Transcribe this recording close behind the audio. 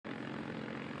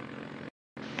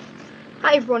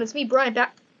Hi everyone, it's me, Brian,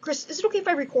 back. Chris, is it okay if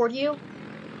I record you?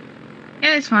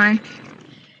 Yeah, it's fine.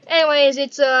 Anyways,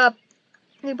 it's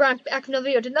me, Brian, back from another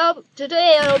video.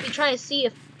 Today I'll be trying to see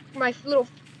if my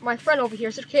friend over here,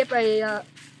 is it okay if I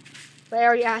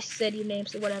already asked, said your name,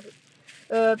 so whatever.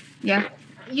 Yeah.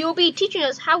 You'll be teaching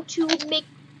us how to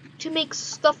make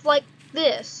stuff like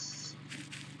this.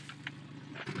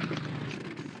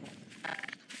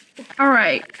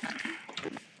 Alright.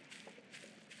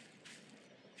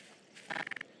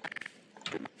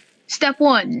 Step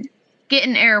 1. Get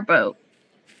an airboat.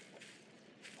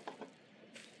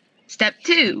 Step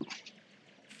 2.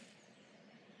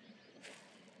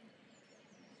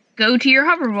 Go to your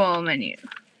hoverball menu.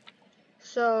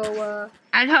 So,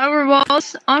 Add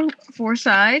hoverballs on 4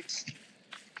 sides.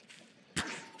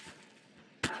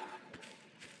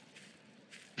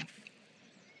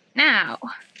 Now,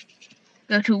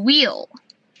 go to wheel.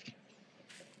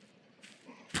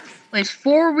 Place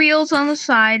 4 wheels on the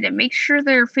side and make sure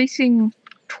they're facing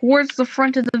towards the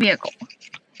front of the vehicle.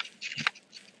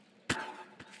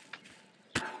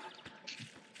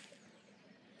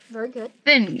 very good.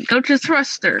 Then go to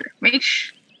thruster. Make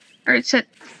sure it's set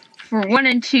for 1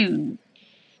 and 2.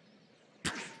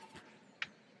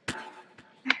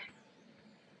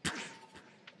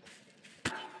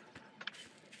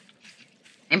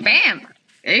 And bam!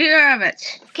 There you have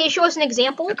it. Can you show us an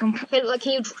example? Can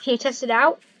you test it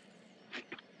out?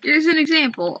 Here's an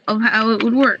example of how it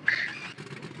would work.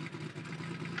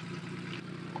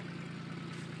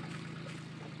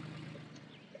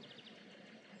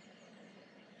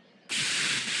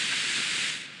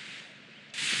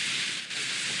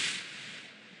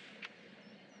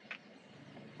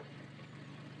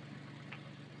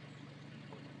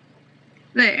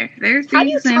 There's the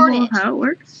example of how it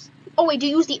works. Oh wait, do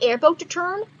you use the airboat to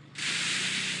turn?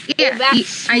 Yeah, oh, that's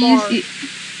smart. I use it.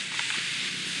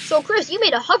 So Chris, you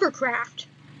made a hovercraft.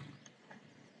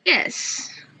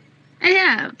 Yes, I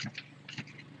have.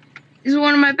 This is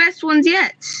one of my best ones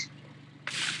yet.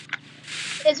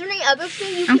 Is there any other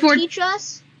thing you can teach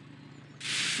us?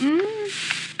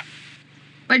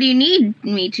 What do you need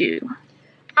me to?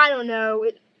 I don't know.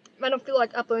 I don't feel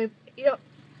like uploading.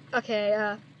 Okay,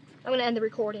 I'm gonna end the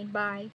recording. Bye.